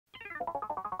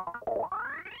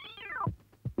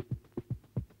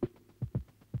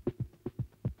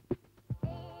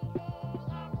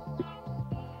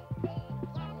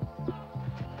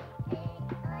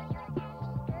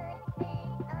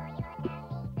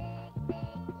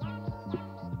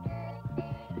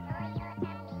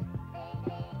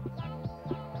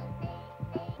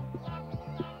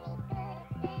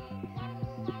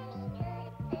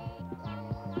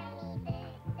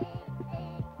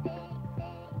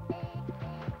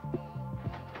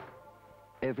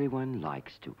Everyone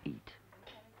likes to eat.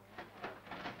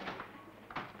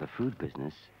 The food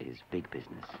business is big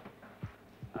business.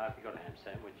 Have you got a ham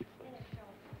sandwich, please? Yeah,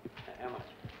 sure. How much?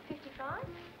 55?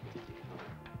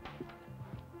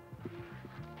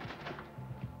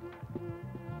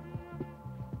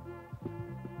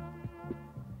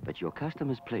 But your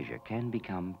customer's pleasure can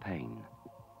become pain.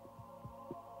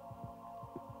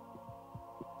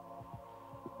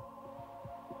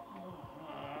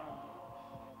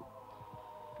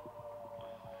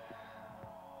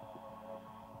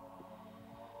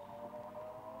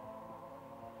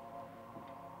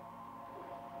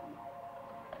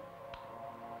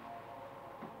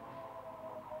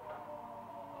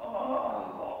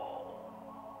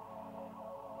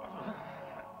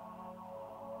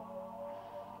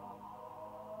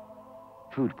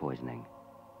 Food poisoning.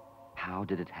 How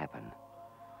did it happen?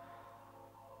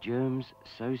 Germs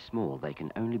so small they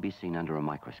can only be seen under a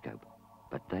microscope,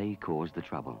 but they cause the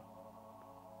trouble.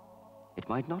 It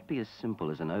might not be as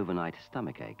simple as an overnight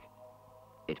stomachache.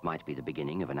 It might be the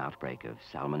beginning of an outbreak of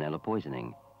salmonella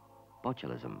poisoning,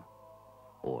 botulism,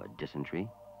 or dysentery,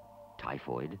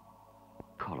 typhoid,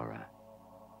 cholera.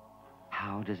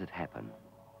 How does it happen?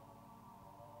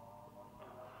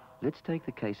 Let's take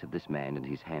the case of this man and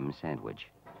his ham sandwich.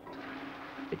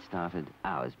 It started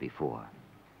hours before.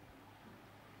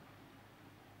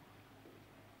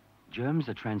 Germs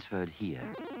are transferred here.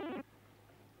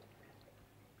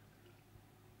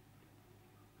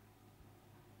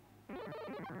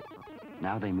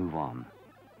 Now they move on.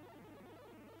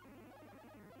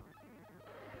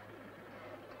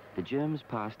 The germs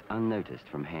passed unnoticed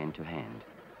from hand to hand.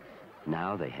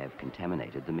 Now they have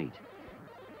contaminated the meat.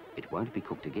 It won't be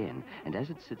cooked again, and as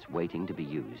it sits waiting to be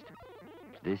used,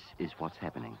 this is what's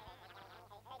happening.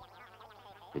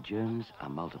 The germs are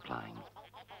multiplying.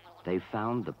 They've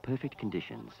found the perfect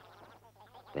conditions.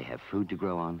 They have food to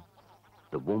grow on,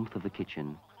 the warmth of the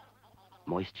kitchen,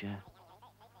 moisture,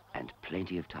 and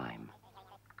plenty of time.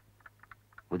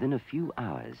 Within a few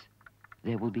hours,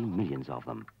 there will be millions of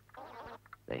them.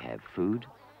 They have food,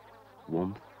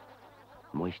 warmth,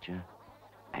 moisture,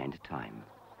 and time.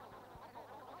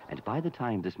 And by the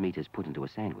time this meat is put into a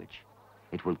sandwich,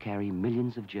 it will carry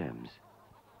millions of germs.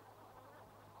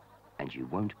 And you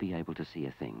won't be able to see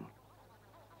a thing.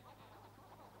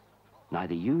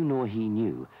 Neither you nor he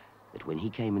knew that when he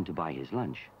came in to buy his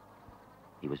lunch,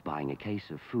 he was buying a case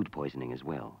of food poisoning as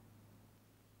well.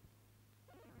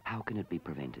 How can it be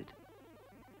prevented?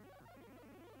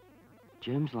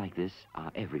 Germs like this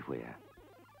are everywhere.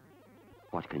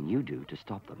 What can you do to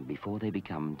stop them before they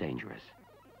become dangerous?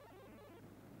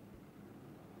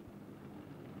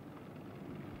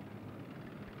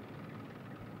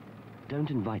 Don't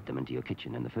invite them into your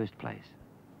kitchen in the first place.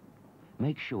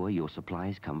 Make sure your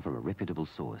supplies come from a reputable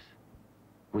source,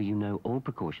 where you know all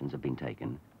precautions have been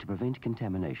taken to prevent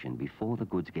contamination before the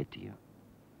goods get to you.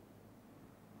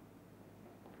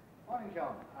 Morning,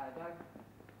 John. Hi, Doug.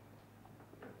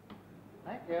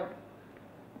 Thank you.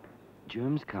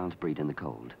 Germs can't breed in the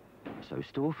cold, so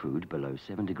store food below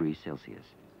 7 degrees Celsius.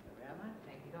 Very much.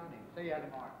 Thank you, Tony. See you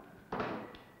tomorrow.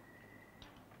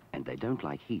 And they don't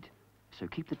like heat, so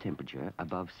keep the temperature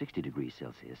above 60 degrees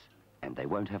Celsius, and they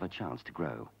won't have a chance to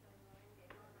grow.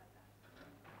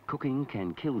 Cooking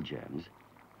can kill germs,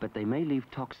 but they may leave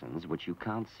toxins which you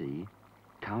can't see,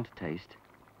 can't taste,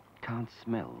 can't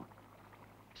smell.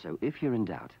 So if you're in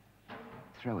doubt,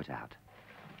 throw it out.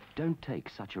 Don't take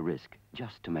such a risk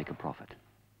just to make a profit.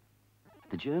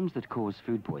 The germs that cause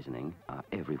food poisoning are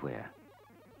everywhere.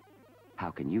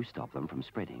 How can you stop them from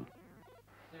spreading?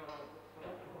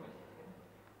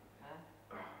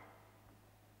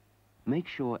 Make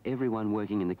sure everyone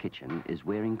working in the kitchen is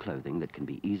wearing clothing that can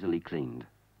be easily cleaned.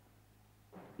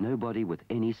 Nobody with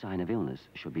any sign of illness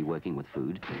should be working with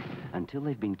food until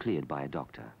they've been cleared by a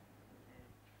doctor.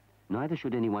 Neither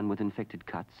should anyone with infected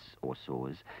cuts or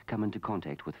sores come into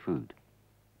contact with food.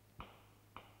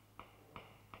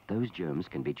 Those germs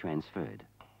can be transferred.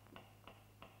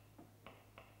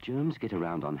 Germs get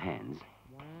around on hands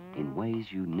in ways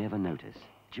you never notice.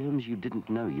 Germs you didn't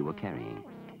know you were carrying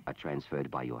are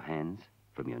transferred by your hands,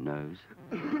 from your nose,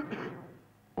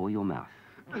 or your mouth,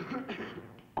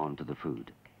 onto the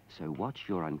food. So watch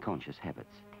your unconscious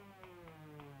habits.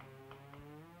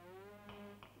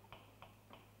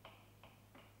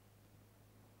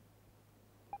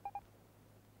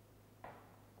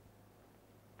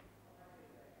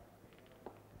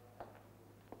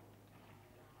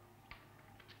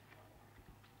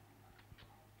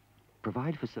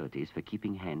 Provide facilities for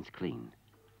keeping hands clean,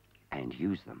 and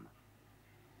use them.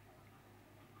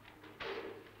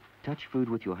 Touch food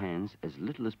with your hands as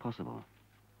little as possible.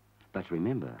 But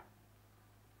remember,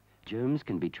 Germs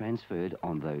can be transferred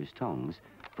on those tongs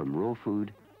from raw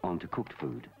food onto cooked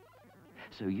food.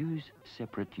 So use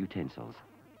separate utensils.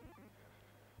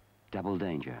 Double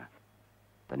danger,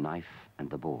 the knife and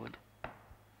the board.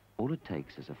 All it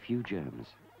takes is a few germs.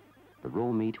 The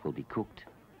raw meat will be cooked,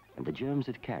 and the germs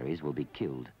it carries will be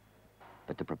killed.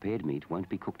 But the prepared meat won't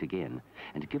be cooked again,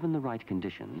 and given the right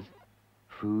conditions,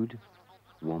 food,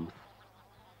 warmth,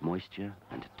 moisture,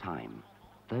 and time,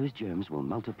 those germs will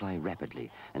multiply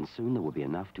rapidly, and soon there will be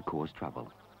enough to cause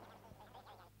trouble.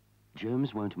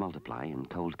 Germs won't multiply in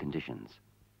cold conditions.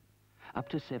 Up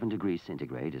to 7 degrees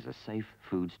centigrade is a safe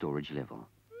food storage level.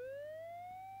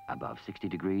 Above 60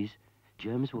 degrees,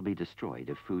 germs will be destroyed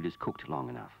if food is cooked long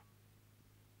enough.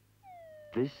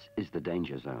 This is the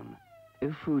danger zone.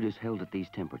 If food is held at these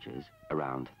temperatures,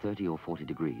 around 30 or 40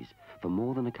 degrees, for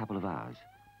more than a couple of hours,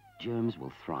 germs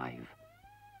will thrive.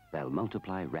 They'll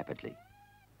multiply rapidly.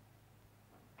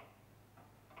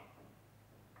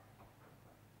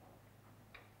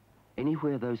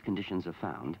 Anywhere those conditions are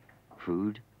found,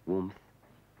 food, warmth,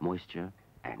 moisture,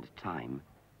 and time,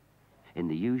 in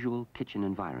the usual kitchen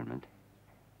environment,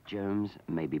 germs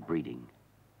may be breeding.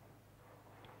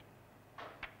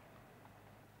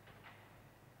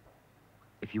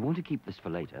 If you want to keep this for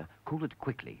later, cool it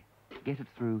quickly. Get it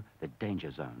through the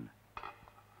danger zone.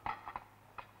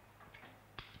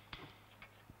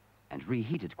 And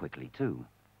reheat it quickly, too.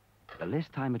 The less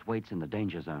time it waits in the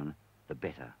danger zone, the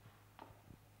better.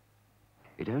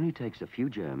 It only takes a few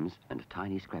germs and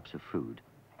tiny scraps of food,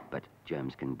 but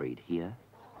germs can breed here,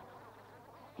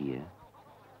 here,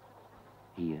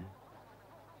 here,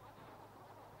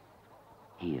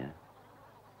 here,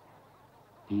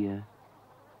 here,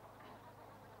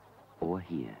 or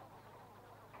here.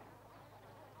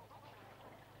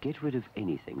 Get rid of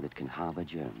anything that can harbor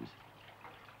germs.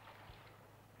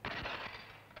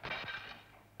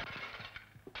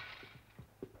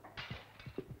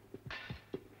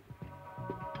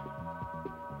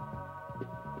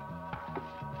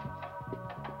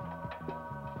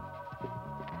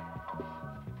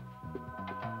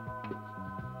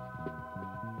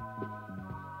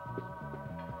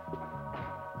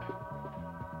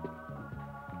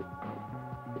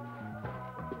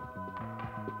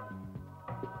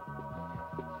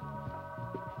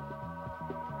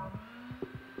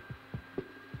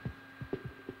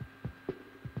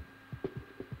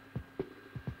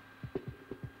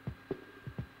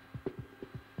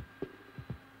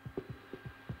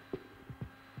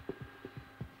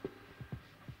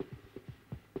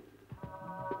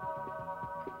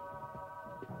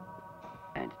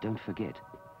 And don't forget,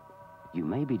 you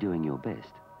may be doing your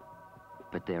best,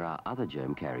 but there are other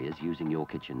germ carriers using your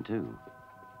kitchen too.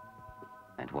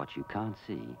 And what you can't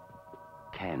see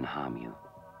can harm you.